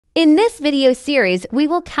In this video series, we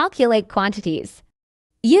will calculate quantities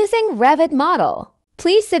using Revit Model.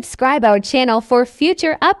 Please subscribe our channel for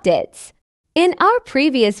future updates. In our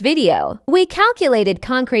previous video, we calculated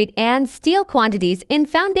concrete and steel quantities in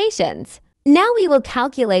foundations. Now we will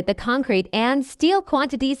calculate the concrete and steel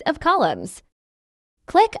quantities of columns.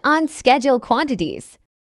 Click on Schedule Quantities.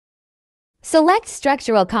 Select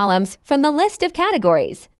structural columns from the list of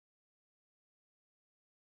categories.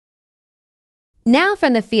 Now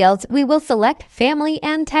from the fields, we will select Family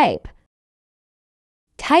and Type.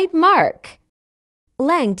 Type Mark,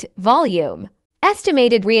 Length, Volume,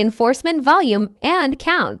 Estimated Reinforcement Volume, and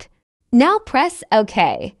Count. Now press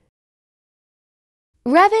OK.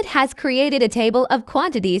 Revit has created a table of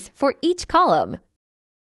quantities for each column.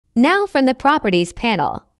 Now from the Properties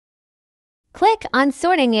panel, click on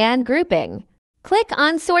Sorting and Grouping. Click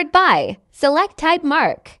on Sort By, select Type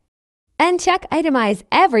Mark, and check Itemize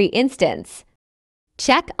every instance.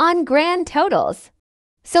 Check on Grand Totals.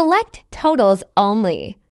 Select Totals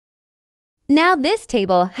Only. Now this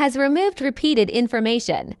table has removed repeated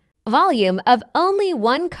information. Volume of only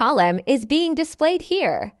one column is being displayed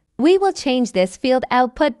here. We will change this field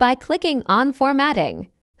output by clicking on Formatting.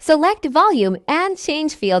 Select Volume and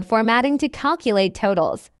change field formatting to calculate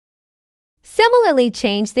totals. Similarly,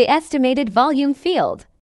 change the estimated volume field.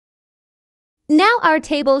 Now our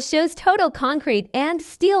table shows total concrete and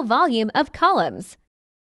steel volume of columns.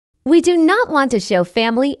 We do not want to show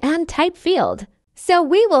Family and Type field, so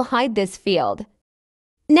we will hide this field.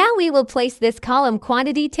 Now we will place this column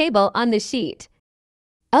quantity table on the sheet.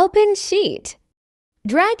 Open Sheet.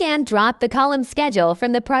 Drag and drop the column schedule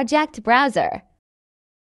from the project browser.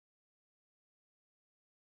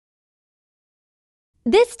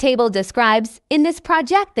 This table describes, in this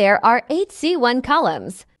project there are 8 C1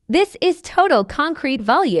 columns. This is total concrete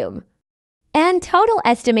volume and total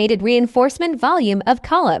estimated reinforcement volume of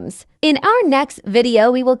columns. In our next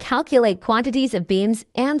video, we will calculate quantities of beams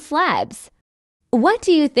and slabs. What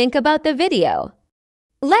do you think about the video?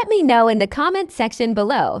 Let me know in the comment section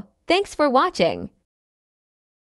below. Thanks for watching.